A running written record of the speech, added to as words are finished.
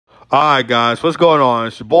Alright guys, what's going on?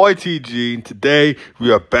 It's your boy TG, and today we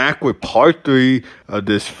are back with part 3 of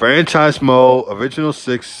this franchise mode original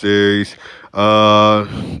 6 series.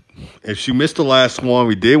 If you missed the last one,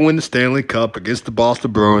 we did win the Stanley Cup against the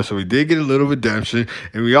Boston Bruins, so we did get a little redemption,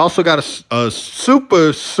 and we also got a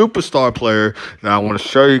superstar player that I want to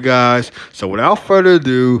show you guys. So without further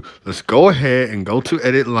ado, let's go ahead and go to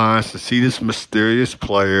edit lines to see this mysterious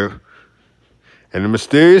player. And the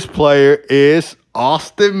mysterious player is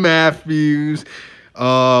Austin Matthews.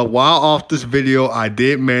 While off this video, I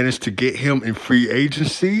did manage to get him in free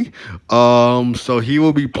agency. So he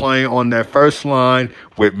will be playing on that first line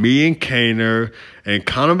with me and Kaner. And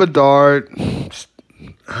Connor Bedard, he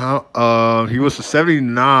was a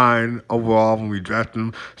 79 overall when we drafted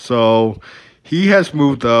him. So he has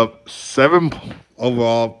moved up 7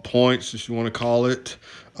 overall points, if you want to call it.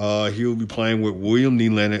 He will be playing with William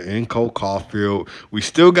Nylander and Cole Caulfield. We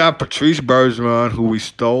still got Patrice Bergeron, who we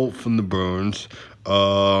stole from the Bruins.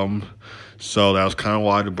 So that was kind of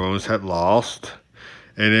why the Bruins had lost.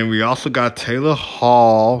 And then we also got Taylor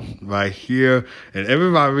Hall right here. And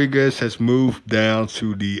Evan Rodriguez has moved down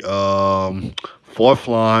to the 4th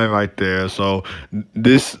line right there. So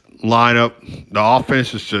this lineup, the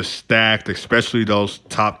offense is just stacked, especially those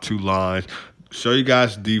top 2 lines. Show you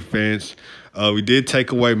guys defense. We did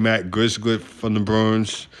take away Matt Grzelcyk from the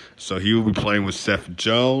Bruins, so he will be playing with Seth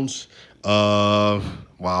Jones. While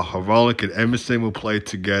Hronek and Emerson will play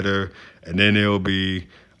together, and then it will be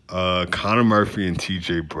Connor Murphy and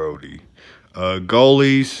TJ Brody.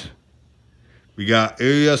 Goalies, we got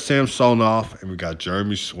Ilya Samsonov, and we got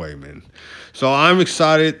Jeremy Swayman. So I'm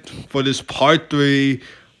excited for this part 3.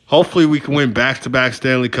 Hopefully we can win back-to-back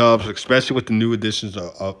Stanley Cups, especially with the new addition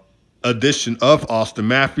of Austin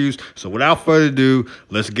Matthews. So without further ado,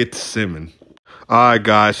 let's get to simming. All right,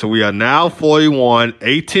 guys. So we are now 41,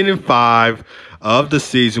 18-5 of the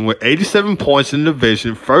season with 87 points in the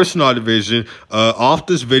division, first in our division. Off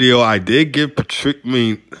this video, I did get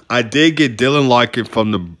Dylan Larkin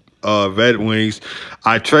from the Red Wings.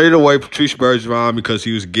 I traded away Patrice Bergeron because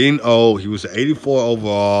he was getting old. He was 84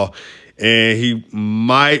 overall, and he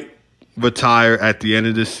might retire at the end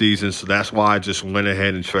of this season, so that's why I just went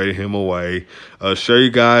ahead and traded him away. Show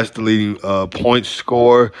you guys the leading point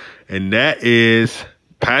scorer, and that is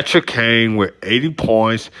Patrick Kane with 80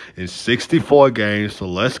 points in 64 games. So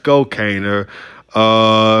let's go, Kaner.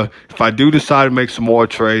 If I do decide to make some more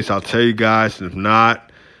trades, I'll tell you guys. And if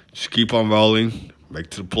not, just keep on rolling, make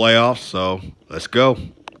it to the playoffs. So let's go.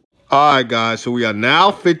 All right, guys, so we are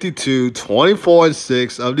now 52,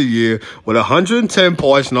 24-6 of the year with 110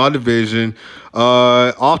 points in our division.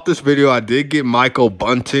 Off this video, I did get Michael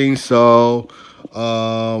Bunting, so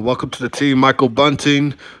welcome to the team, Michael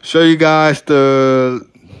Bunting. Show you guys the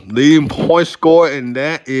leading point score, and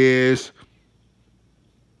that is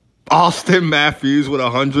Austin Matthews with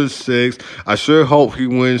 106. I sure hope he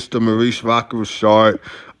wins the Maurice Richard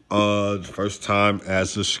the first time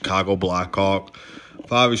as a Chicago Blackhawk.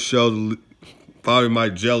 Probably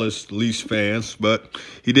might jealous Leafs fans, but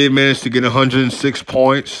he did manage to get 106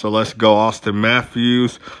 points. So let's go, Austin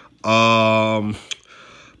Matthews.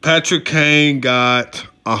 Patrick Kane got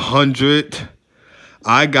 100.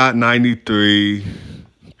 I got 93.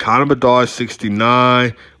 Connor Bedard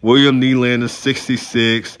 69. William Nylander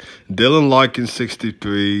 66. Dylan Larkin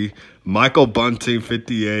 63. Michael Bunting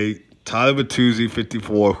 58. Tyler Bertuzzi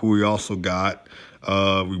 54, who we also got.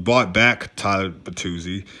 We brought back Tyler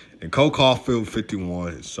Bertuzzi, and Cole Caulfield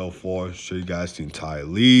 51, and so forth. Show you guys the entire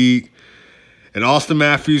league. And Austin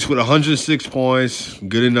Matthews with 106 points,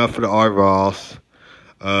 good enough for the R-Ross.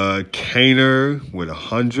 Kaner with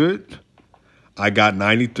 100. I got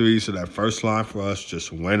 93, so that first line for us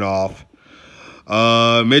just went off.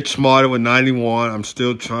 Mitch Marner with 91. I'm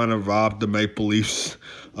still trying to rob the Maple Leafs.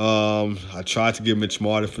 I tried to get Mitch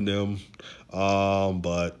Marner for them,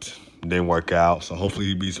 but didn't work out. So hopefully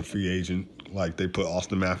he beats a free agent like they put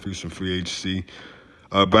Austin Matthews in free agency.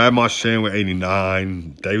 Brad Marchand with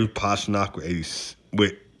 89. David Pastrnak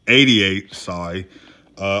with 88. Sorry.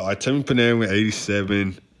 Artemi Panarin with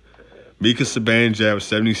 87. Mika Zibanejad with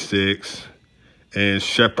 76. And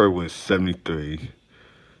Shepard with 73.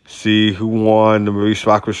 See who won the Maurice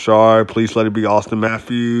Richard. Please let it be Austin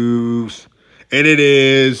Matthews. And it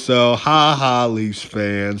is, so ha-ha, Leafs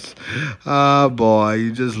fans. Ah, boy,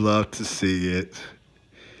 you just love to see it.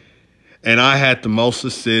 And I had the most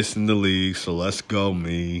assists in the league, so let's go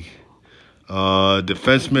me.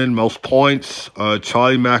 Defenseman, most points,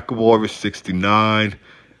 Charlie McAvoy with 69.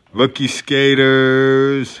 Rookie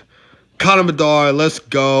skaters, Connor Bedard, let's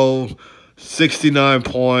go, 69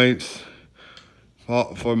 points.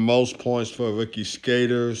 for most points for a rookie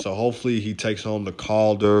skater. So hopefully he takes home the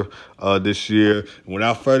Calder this year. And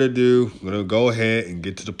without further ado, we're going to go ahead and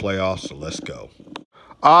get to the playoffs. So let's go.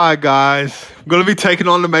 All right, guys. I'm going to be taking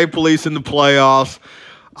on the Maple Leafs in the playoffs.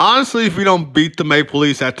 Honestly, if we don't beat the Maple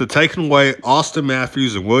Leafs after taking away Austin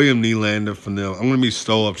Matthews and William Nylander from them, I'm going to be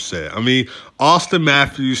so upset. I mean, Austin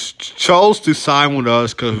Matthews chose to sign with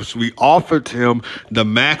us because we offered him the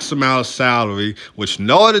max amount of salary, which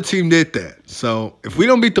no other team did that. So if we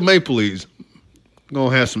don't beat the Maple Leafs, we're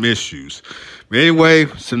going to have some issues. But anyway,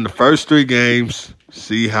 it's in the first 3 games.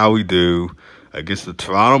 See how we do against the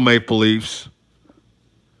Toronto Maple Leafs.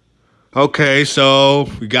 Okay, so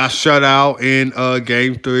we got shut out in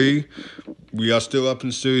Game 3. We are still up in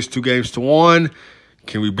the series 2-1.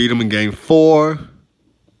 Can we beat them in Game 4?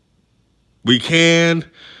 We can.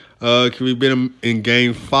 Can we beat them in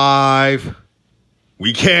Game 5?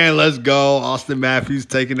 We can. Let's go. Austin Matthews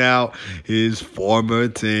taking out his former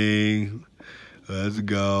team. Let's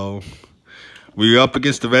go. We're up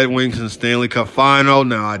against the Red Wings in the Stanley Cup Final.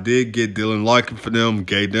 Now, I did get Dylan Larkin for them.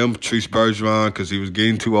 Gave them Patrice Bergeron because he was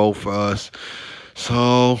getting too old for us.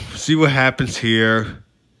 So, see what happens here.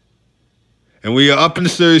 And we are up in the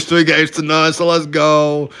series 3-0, so let's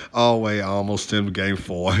go. Oh, wait, I almost stemmed Game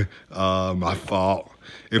 4. My fault.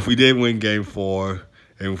 If we did win Game 4,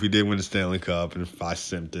 and if we did win the Stanley Cup, and if I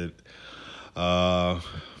simped it, I'd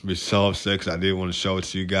be so upset because I did want to show it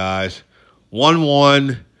to you guys.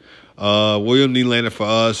 1-1. William Nylander for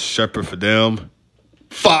us, Shepard for them.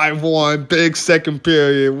 5-1, big second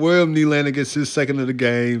period. William Nylander gets his second of the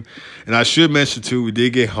game. And I should mention, too, we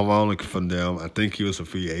did get Harmonic from them. I think he was a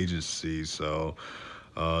free agency, so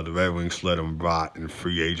the Red Wings let him rot in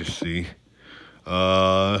free agency.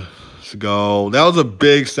 Let's go. That was a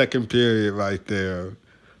big second period right there.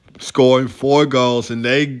 Scoring 4 goals, and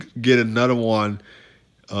they get another one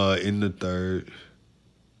in the third.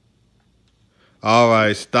 All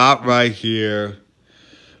right, stop right here.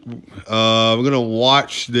 We're going to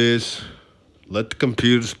watch this. Let the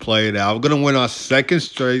computers play it out. We're going to win our 2nd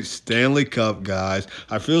straight Stanley Cup, guys.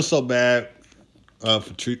 I feel so bad for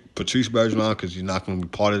Patrice Bergeron because he's not going to be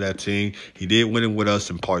part of that team. He did win it with us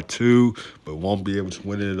in Part 2, but won't be able to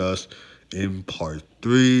win it with us in Part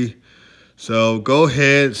 3. So go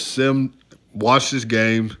ahead, watch this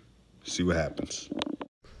game, see what happens.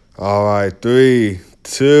 All right, 3,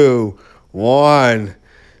 2,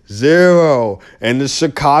 1-0, and the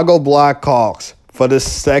Chicago Blackhawks, for the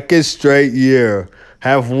 2nd straight year,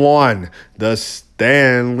 have won the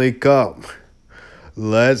Stanley Cup.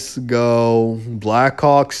 Let's go.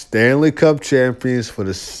 Blackhawks Stanley Cup champions for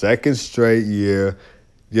the 2nd straight year.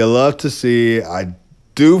 You love to see it. I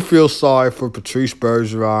do feel sorry for Patrice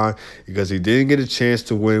Bergeron because he didn't get a chance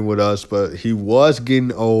to win with us, but he was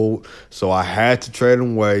getting old, so I had to trade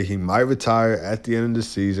him away. He might retire at the end of the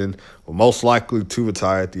season, or most likely to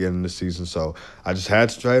retire at the end of the season, so I just had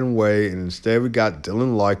to trade him away, and instead we got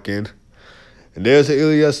Dylan Larkin. And there's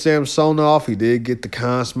Ilya Samsonov. He did get the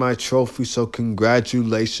Conn Smythe Trophy, so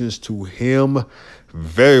congratulations to him.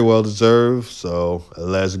 Very well deserved, so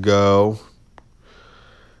let's go.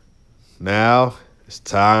 Now it's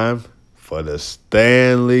time for the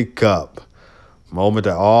Stanley Cup. Moment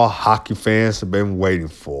that all hockey fans have been waiting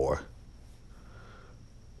for.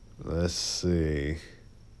 Let's see.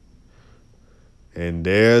 And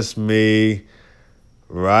there's me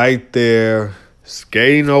right there,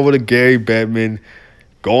 skating over to Gary Bettman,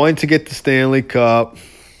 going to get the Stanley Cup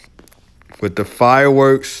with the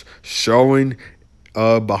fireworks showing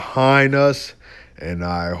behind us. And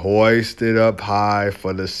I hoist it up high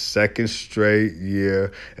for the 2nd straight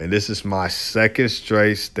year. And this is my 2nd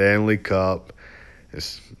straight Stanley Cup.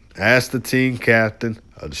 As the team captain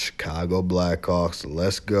of the Chicago Blackhawks.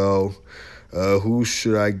 Let's go. Who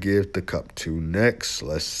should I give the cup to next?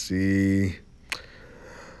 Let's see.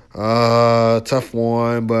 Tough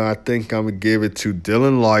one, but I think I'm going to give it to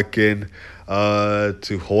Dylan Larkin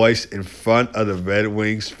to hoist in front of the Red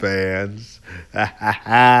Wings fans.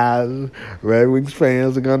 Red Wings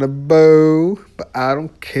fans are going to boo, but I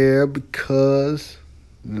don't care because,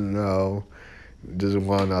 just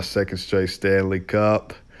won our 2nd straight Stanley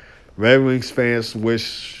Cup. Red Wings fans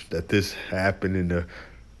wish that this happened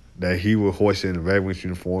that he would hoist in the Red Wings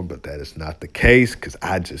uniform, but that is not the case because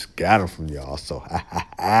I just got him from y'all. So,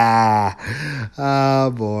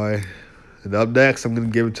 boy. And up next, I'm going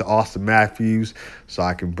to give it to Austin Matthews so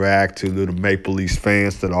I can brag to little Maple Leafs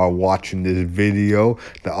fans that are watching this video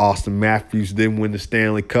that Austin Matthews didn't win the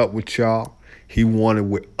Stanley Cup with y'all. He won it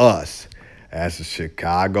with us as a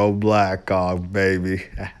Chicago Blackhawk, baby.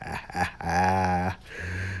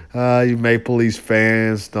 You Maple Leafs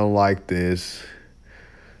fans don't like this.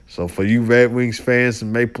 So for you Red Wings fans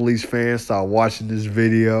and Maple Leafs fans, start watching this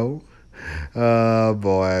video.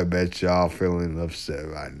 Boy, I bet y'all feeling upset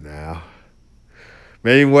right now.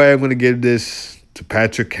 But anyway, I'm going to give this to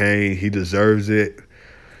Patrick Kane. He deserves it.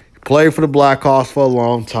 He played for the Blackhawks for a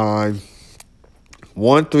long time.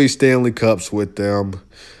 Won 3 Stanley Cups with them.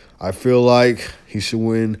 I feel like he should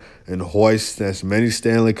win and hoist as many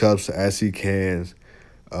Stanley Cups as he can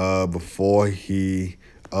before he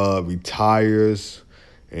retires.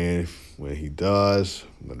 And when he does,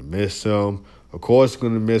 I'm going to miss him. Of course, I'm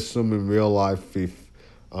going to miss him in real life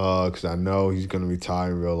because I know he's going to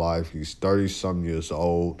retire in real life. He's 30-some years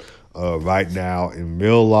old right now in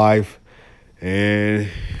real life. And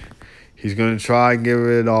he's going to try and give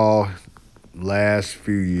it all last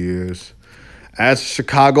few years as a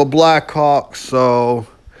Chicago Blackhawks. So,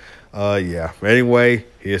 yeah. Anyway,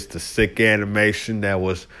 here's the sick animation that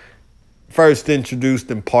was first introduced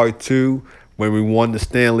in part 2 when we won the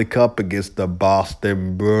Stanley Cup against the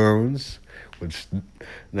Boston Bruins, which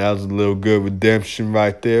that was a little good redemption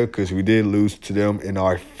right there because we did lose to them in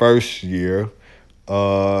our first year,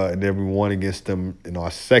 and then we won against them in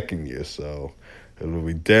our second year. So a little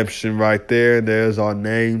redemption right there. There's our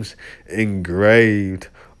names engraved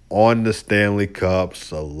on the Stanley Cup.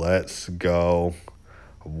 So let's go.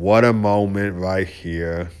 What a moment right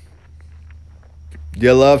here.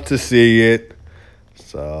 You love to see it.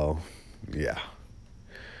 So, yeah.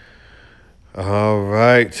 All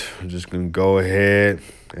right. I'm just going to go ahead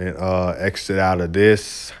and exit out of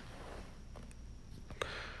this.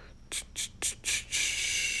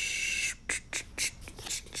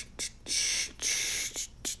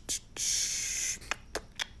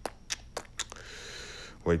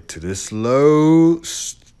 Wait till this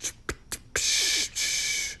loads.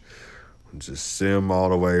 Just sim all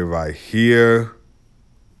the way right here.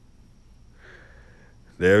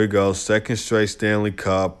 There we go. Second straight Stanley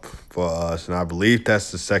Cup for us. And I believe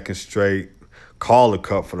that's the second straight Calder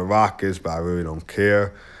Cup for the Rockets, but I really don't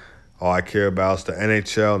care. All I care about is the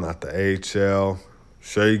NHL, not the AHL.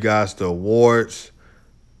 Show you guys the awards.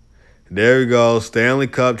 There we go. Stanley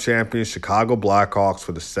Cup champion, Chicago Blackhawks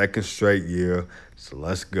for the second straight year. So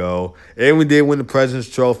let's go. And we did win the President's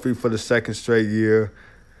Trophy for the second straight year.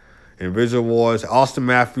 Individual awards, Austin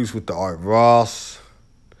Matthews with the Art Ross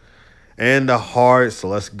and the Hart. So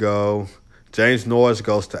let's go. James Norris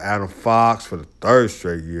goes to Adam Fox for the third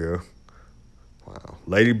straight year. Wow.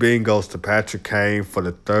 Lady Bean goes to Patrick Kane for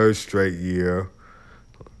the third straight year.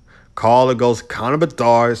 Calder goes to Connor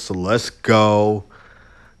Bedard. So let's go.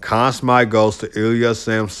 Conn Smythe goes to Ilya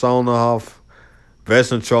Samsonov.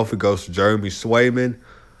 Vezina Trophy goes to Jeremy Swayman.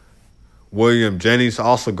 William Jennings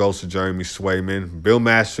also goes to Jeremy Swayman. Bill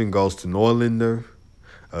Masterton goes to Norlinder.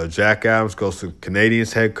 Jack Adams goes to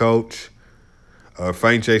Canadiens head coach.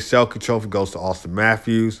 Frank J. Selke Trophy goes to Austin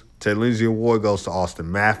Matthews. Ted Lindsay Award goes to Austin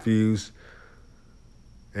Matthews.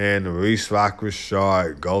 And the Reese Rock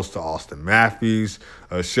Richard goes to Austin Matthews.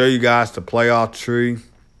 Show you guys the playoff tree.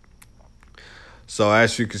 So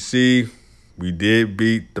as you can see, we did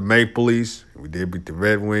beat the Maple Leafs. We did beat the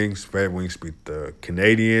Red Wings. Red Wings beat the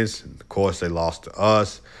Canadiens. And of course, they lost to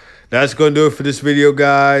us. That's going to do it for this video,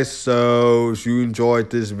 guys. So if you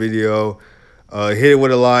enjoyed this video, hit it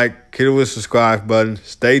with a like. Hit it with a subscribe button.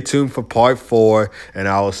 Stay tuned for part 4. And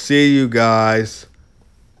I will see you guys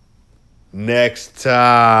next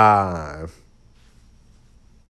time.